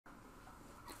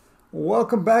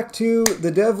Welcome back to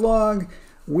the DevVlog.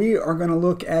 We are going to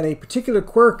look at a particular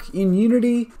quirk in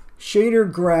Unity.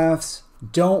 Shader graphs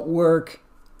don't work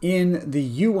in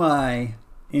the UI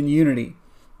in Unity.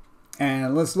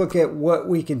 And let's look at what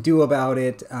we can do about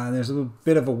it. There's a little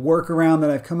bit of a workaround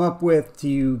that I've come up with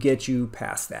to get you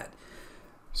past that.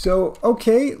 So,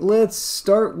 okay, let's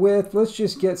start with, let's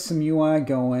just get some UI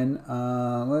going.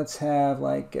 Let's have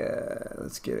like,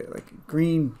 let's get it like a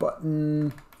green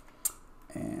button.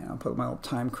 And I'll put my little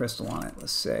time crystal on it,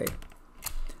 let's say.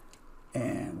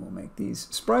 And we'll make these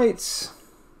sprites.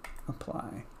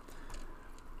 Apply.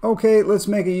 Okay, let's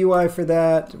make a UI for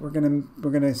that. We're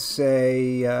gonna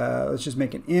say let's just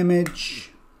make an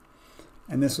image,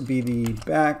 and this will be the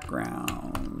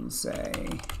background,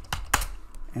 say,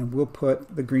 and we'll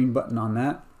put the green button on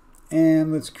that.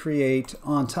 And let's create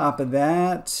on top of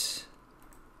that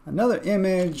another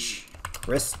image,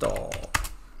 crystal.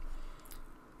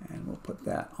 And we'll put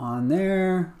that on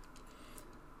there.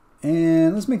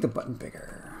 And let's make the button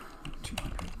bigger.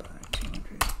 200 by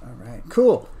 200. All right,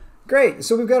 cool. Great.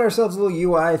 So we've got ourselves a little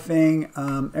UI thing.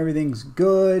 Everything's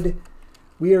good.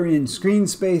 We are in screen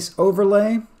space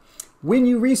overlay. When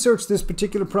you research this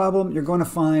particular problem, you're going to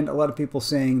find a lot of people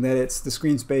saying that it's the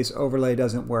screen space overlay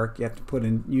doesn't work. You have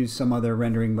to use some other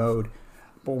rendering mode.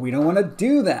 But we don't want to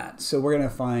do that. So we're going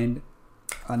to find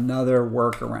another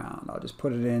workaround. I'll just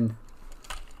put it in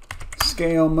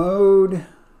scale mode.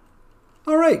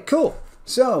 All right, cool.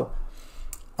 So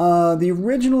the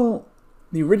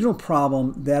original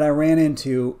problem that I ran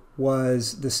into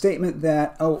was the statement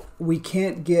that, oh, we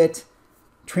can't get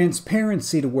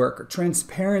transparency to work, or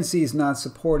transparency is not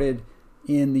supported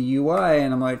in the UI.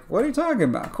 And I'm like, what are you talking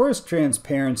about? Of course,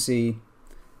 transparency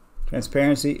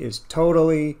is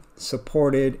totally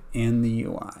supported in the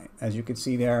UI, as you can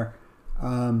see there.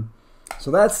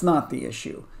 So that's not the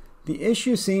issue. The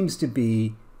issue seems to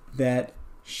be that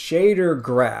shader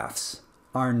graphs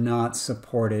are not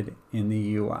supported in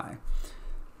the UI.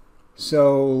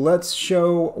 So let's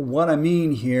show what I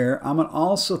mean here. I'm going to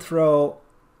also throw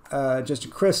just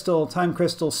a time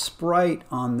crystal sprite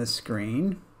on the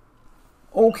screen.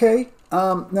 Okay,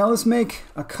 now let's make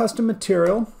a custom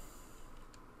material.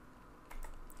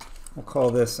 We'll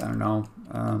call this, I don't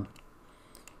know,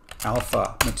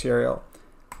 alpha material.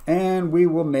 And we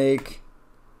will make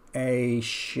a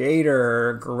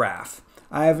shader graph.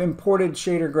 I have imported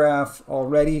shader graph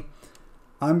already.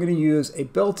 I'm going to use a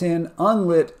built-in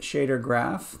unlit shader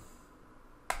graph.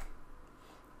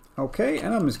 Okay,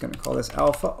 and I'm just going to call this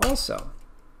alpha also.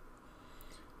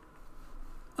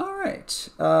 All right.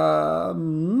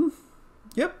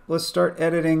 Yep, let's start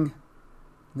editing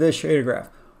the shader graph.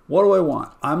 What do I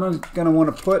want? I'm going to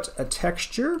want to put a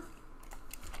texture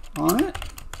on it.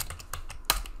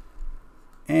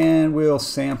 And we'll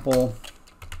sample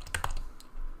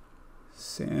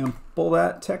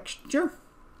that texture.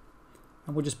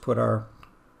 And we'll just put our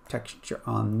texture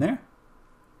on there.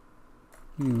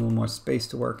 Need a little more space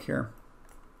to work here.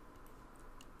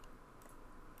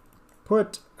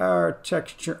 Put our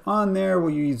texture on there.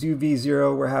 We'll use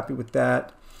UV0. We're happy with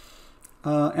that.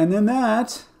 And then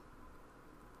that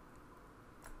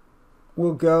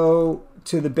will go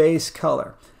to the base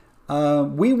color.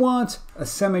 We want a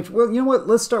symmetry. Well, you know what?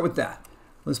 Let's start with that.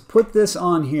 Let's put this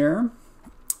on here.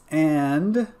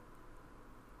 And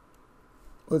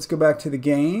let's go back to the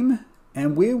game.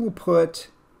 And we will put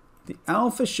the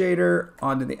alpha shader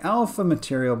onto the alpha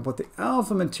material. Put the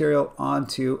alpha material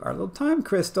onto our little time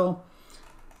crystal.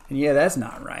 And yeah, that's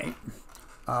not right.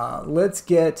 Let's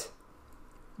get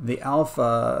the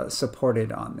alpha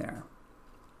supported on there.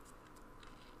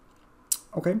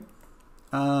 Okay.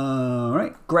 All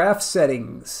right, graph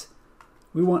settings.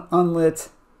 We want unlit,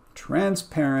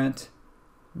 transparent,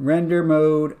 render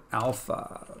mode,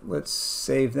 alpha. Let's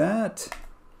save that.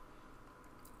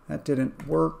 That didn't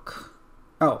work.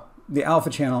 Oh, the alpha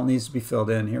channel needs to be filled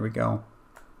in. Here we go.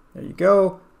 There you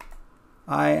go.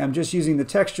 I am just using the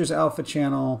textures alpha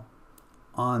channel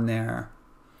on there.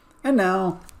 And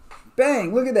now,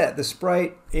 bang, look at that. The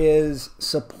sprite is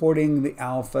supporting the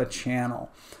alpha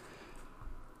channel.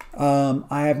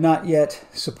 I have not yet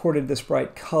supported the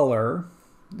Sprite Color.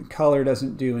 The color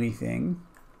doesn't do anything.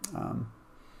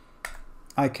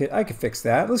 I could fix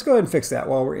that. Let's go ahead and fix that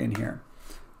while we're in here.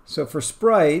 So for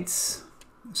sprites,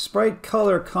 Sprite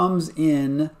Color comes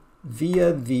in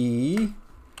via the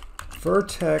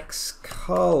vertex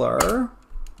color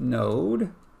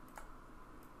node.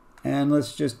 And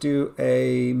let's just do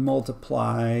a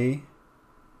multiply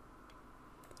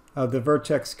of the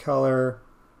vertex color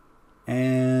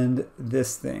and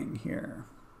this thing here.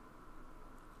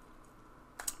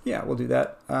 Yeah, we'll do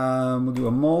that. We'll do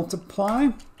a multiply.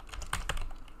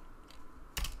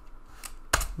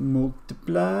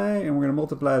 multiply, and we're going to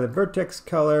multiply the vertex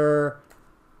color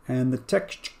and the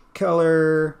texture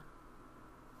color,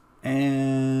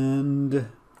 and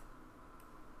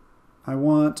I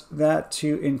want that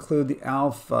to include the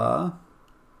alpha.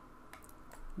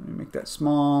 Let me make that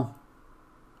small.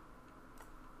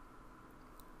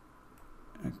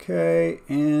 Okay,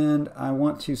 and I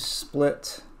want to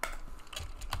split.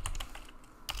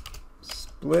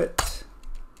 Boop.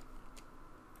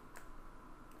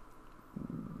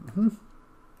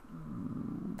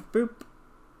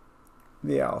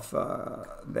 The alpha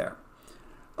there.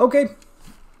 Okay.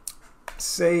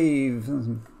 Save.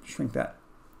 Shrink that.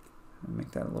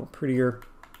 Make that a little prettier.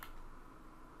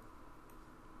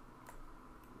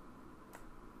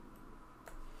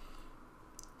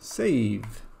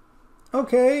 Save.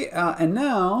 Okay, and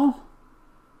now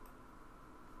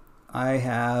I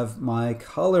have my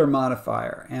color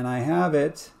modifier, and I have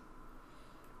it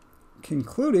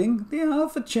concluding the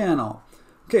alpha channel.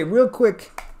 Okay, real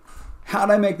quick, how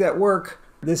did I make that work?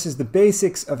 This is the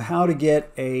basics of how to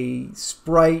get a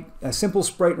simple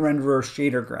Sprite Renderer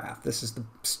shader graph. This is the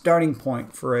starting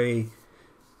point for a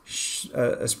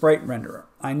Sprite Renderer.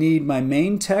 I need my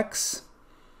main text,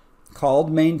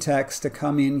 called main text, to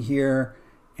come in here,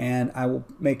 and I will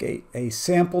make a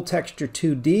sample texture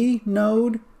 2D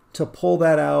node to pull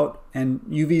that out, and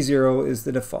UV0 is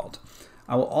the default.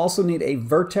 I will also need a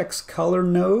vertex color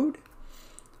node,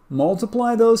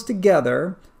 multiply those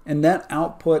together, and that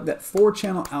output, that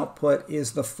 4-channel output,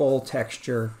 is the full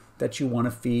texture that you want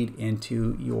to feed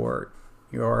into your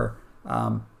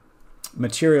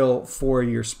material for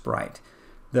your sprite.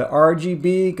 The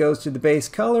RGB goes to the base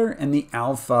color, and the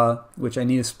alpha, which I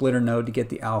need a splitter node to get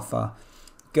the alpha,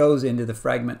 goes into the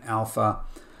fragment alpha.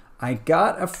 I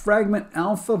got a fragment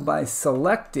alpha by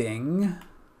selecting,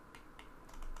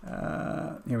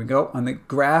 here we go, on the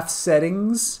graph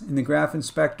settings in the graph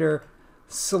inspector,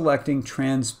 selecting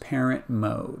transparent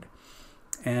mode.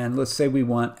 And let's say we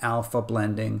want alpha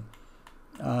blending.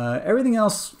 Everything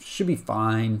else should be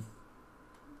fine.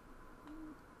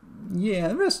 Yeah,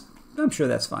 the rest, I'm sure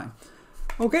that's fine.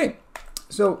 Okay,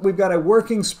 so we've got a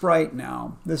working sprite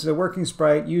now. This is a working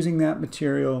sprite using that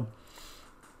material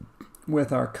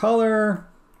with our color,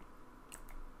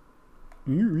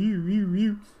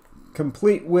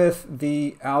 complete with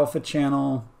the alpha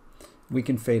channel. We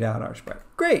can fade out our sprite.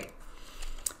 Great.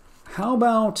 How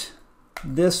about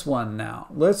this one now?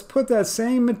 Let's put that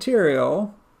same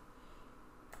material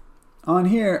on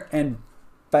here, and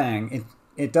bang,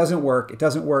 it doesn't work. It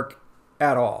doesn't work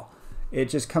at all. It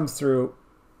just comes through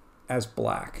as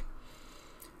black.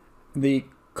 The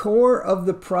core of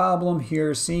the problem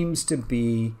here seems to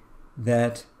be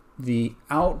that the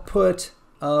output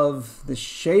of the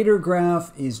shader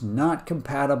graph is not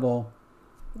compatible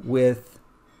with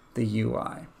the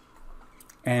UI.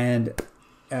 And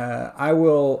I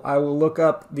will look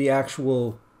up the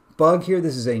actual bug here.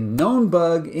 This is a known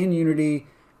bug in Unity,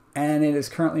 and it is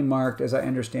currently marked, as I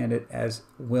understand it, as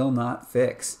will not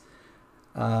fix,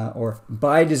 or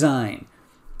by design.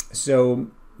 So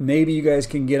maybe you guys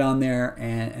can get on there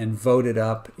and vote it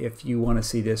up if you want to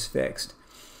see this fixed.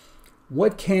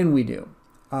 What can we do?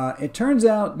 It turns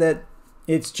out that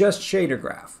it's just shader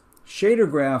graph.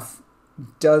 Shader graph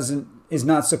is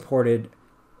not supported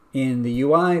in the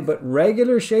UI, but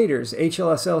regular shaders,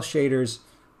 HLSL shaders,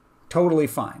 totally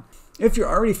fine. If you're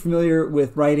already familiar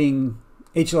with writing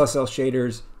HLSL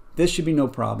shaders, this should be no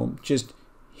problem. Just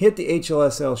hit the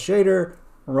HLSL shader,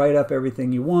 write up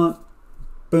everything you want,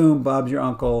 boom, Bob's your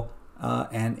uncle,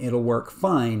 and it'll work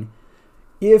fine.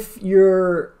 If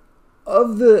you're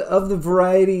of the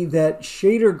variety that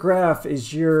shader graph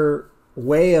is your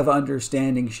way of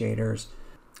understanding shaders,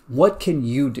 what can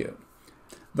you do?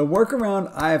 The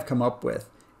workaround I have come up with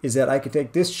is that I could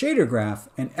take this shader graph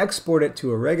and export it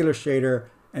to a regular shader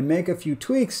and make a few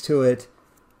tweaks to it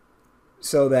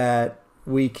so that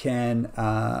we can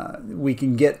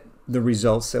get the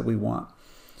results that we want.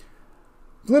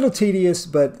 A little tedious,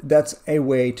 but that's a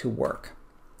way to work.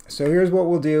 So here's what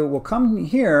we'll do. We'll come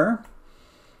here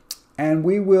and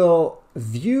we will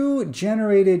view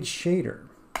generated shader.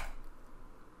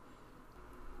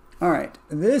 All right,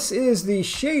 this is the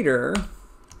shader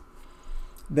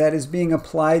that is being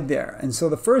applied there. And so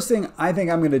the first thing I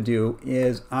think I'm going to do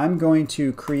is I'm going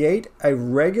to create a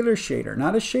regular shader,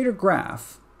 not a shader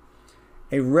graph,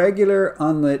 a regular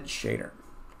unlit shader.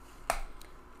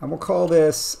 And we'll call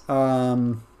this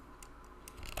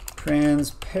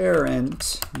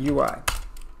transparent UI.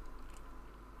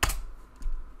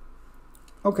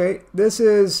 Okay, this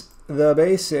is the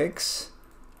basics.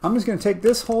 I'm just going to take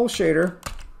this whole shader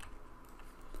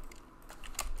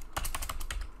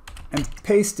and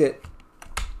paste it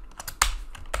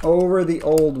over the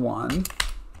old one.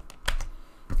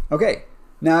 Okay,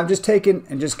 now I've just taken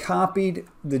and just copied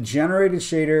the generated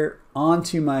shader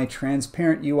onto my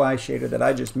transparent UI shader that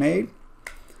I just made.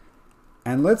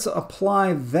 And let's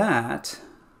apply that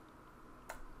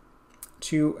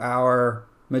to our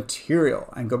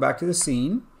material and go back to the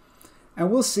scene. And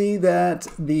we'll see that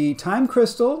the time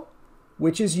crystal,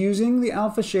 which is using the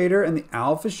alpha shader, and the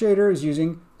alpha shader is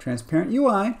using transparent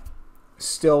UI,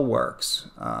 still works.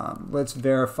 Let's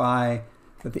verify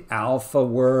that the alpha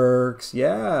works.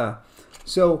 Yeah.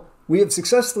 So we have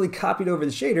successfully copied over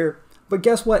the shader, but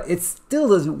guess what? It still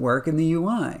doesn't work in the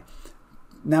UI.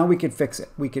 Now we can fix it.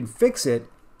 We can fix it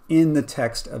in the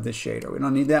text of the shader. We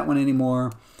don't need that one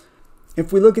anymore.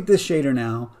 If we look at this shader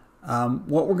now,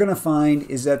 what we're going to find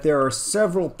is that there are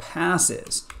several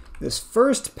passes. This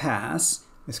first pass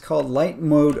is called light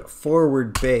mode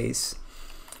forward base.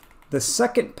 The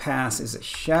second pass is a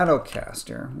shadow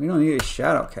caster. We don't need a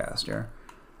shadow caster.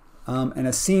 And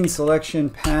a scene selection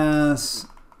pass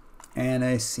and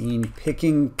a scene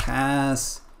picking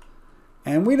pass.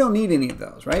 And we don't need any of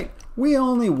those, right? We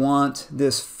only want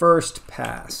this first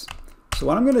pass. So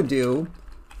what I'm going to do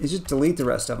is just delete the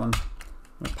rest of them.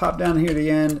 I'm going to pop down here to the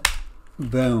end.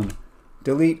 Boom.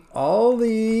 Delete all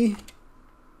the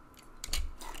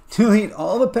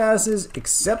passes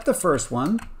except the first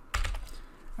one.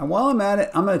 And while I'm at it,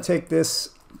 I'm going to take this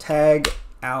tag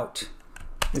out.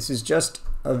 This is just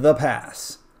the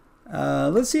pass.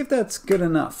 Let's see if that's good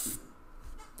enough.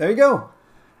 There you go.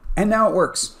 And now it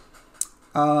works.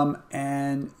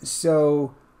 And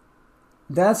so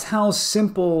that's how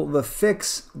simple the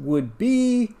fix would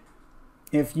be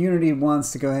if Unity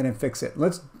wants to go ahead and fix it.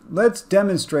 Let's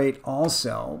demonstrate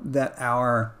also that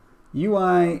our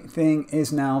UI thing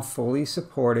is now fully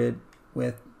supported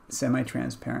with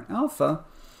semi-transparent alpha.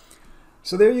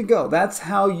 So there you go. That's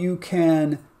how you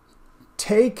can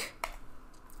take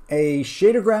a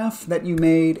shader graph that you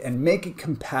made and make it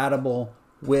compatible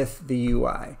with the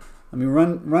UI. Let me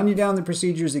run you down the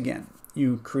procedures again.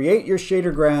 You create your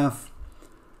shader graph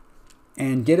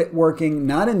and get it working,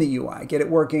 not in the UI, get it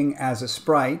working as a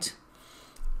sprite.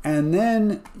 And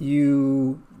then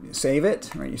you save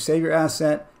it, right? You save your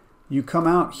asset. You come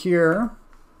out here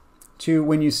to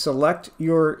when you select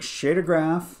your shader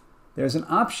graph, there's an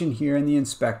option here in the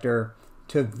inspector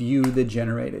to view the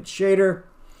generated shader.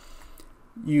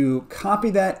 You copy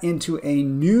that into a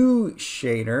new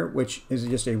shader, which is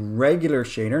just a regular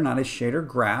shader, not a shader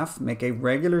graph. Make a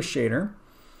regular shader.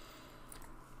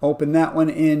 Open that one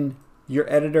in your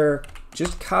editor.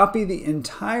 Just copy the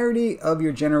entirety of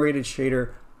your generated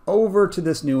shader over to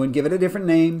this new one. Give it a different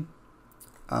name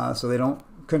so they don't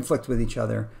conflict with each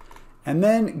other. And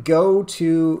then go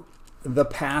to the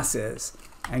passes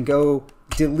and go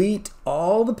delete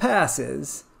all the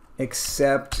passes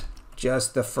except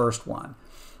just the first one.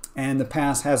 And the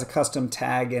pass has a custom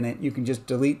tag in it. You can just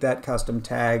delete that custom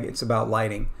tag. It's about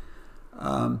lighting.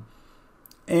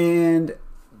 And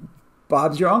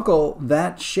Bob's your uncle,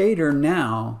 that shader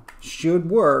now should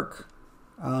work.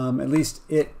 At least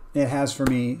it has for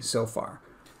me so far.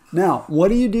 Now, what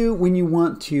do you do when you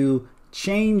want to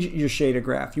change your shader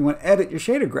graph? You want to edit your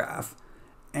shader graph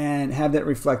and have that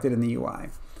reflected in the UI.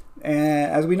 And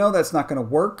as we know, that's not going to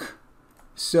work.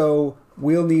 So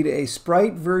we'll need a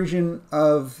Sprite version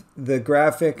of the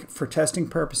graphic for testing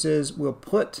purposes. We'll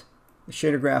put the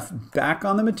shader graph back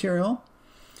on the material.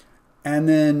 And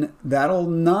then that'll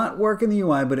not work in the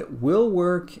UI, but it will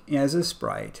work as a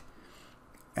sprite.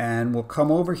 And we'll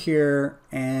come over here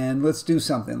and let's do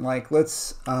something like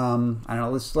let's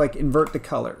like invert the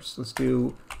colors. Let's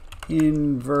do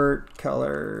invert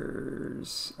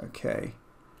colors. Okay,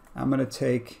 I'm gonna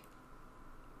take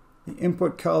the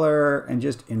input color and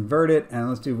just invert it, and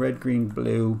let's do red, green,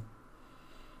 blue.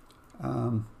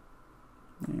 And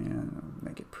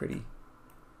make it pretty.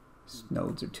 These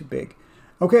nodes are too big.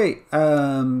 Okay,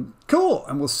 cool,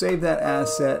 and we'll save that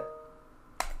asset.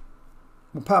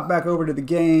 We'll pop back over to the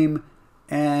game,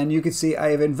 and you can see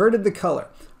I have inverted the color.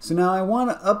 So now I want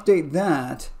to update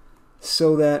that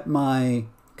so that my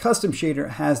custom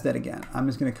shader has that again. I'm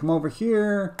just going to come over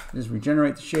here, just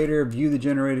regenerate the shader, view the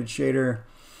generated shader.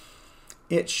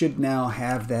 It should now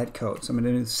have that code. So I'm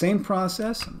going to do the same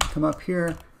process. I'm going to come up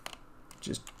here,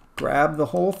 just grab the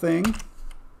whole thing.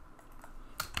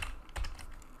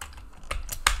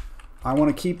 I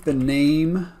want to keep the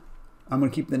name. I'm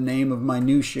going to keep the name of my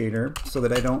new shader so that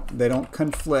they don't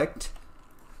conflict.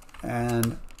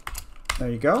 And there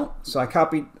you go. So I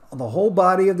copied the whole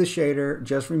body of the shader,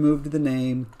 just removed the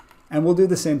name, and we'll do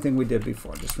the same thing we did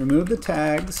before. Just remove the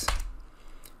tags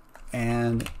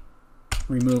and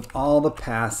remove all the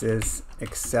passes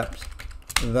except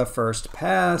the first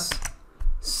pass,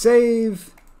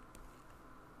 save,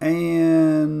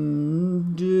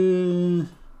 and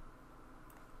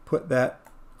put that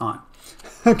on.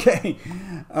 Okay,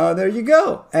 there you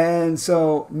go. And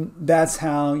so that's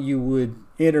how you would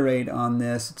iterate on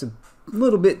this. It's a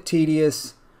little bit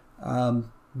tedious,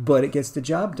 but it gets the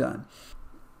job done.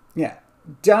 Yeah,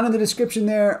 down in the description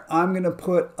there, I'm going to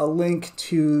put a link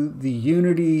to the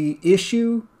Unity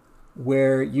issue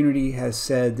where Unity has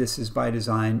said this is by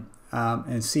design,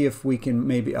 and see if we can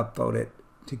maybe upvote it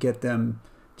to get them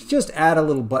to just add a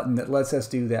little button that lets us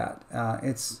do that.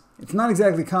 It's not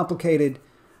exactly complicated,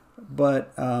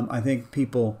 but I think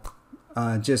people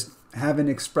just haven't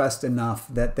expressed enough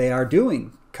that they are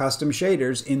doing custom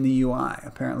shaders in the UI.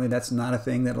 Apparently that's not a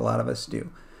thing that a lot of us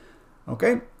do.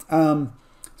 Okay,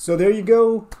 so there you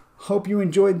go. Hope you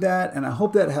enjoyed that, and I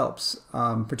hope that helps,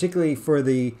 particularly for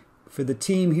the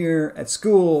team here at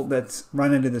school that's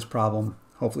run into this problem.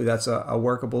 Hopefully that's a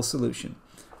workable solution.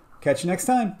 Catch you next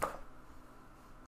time.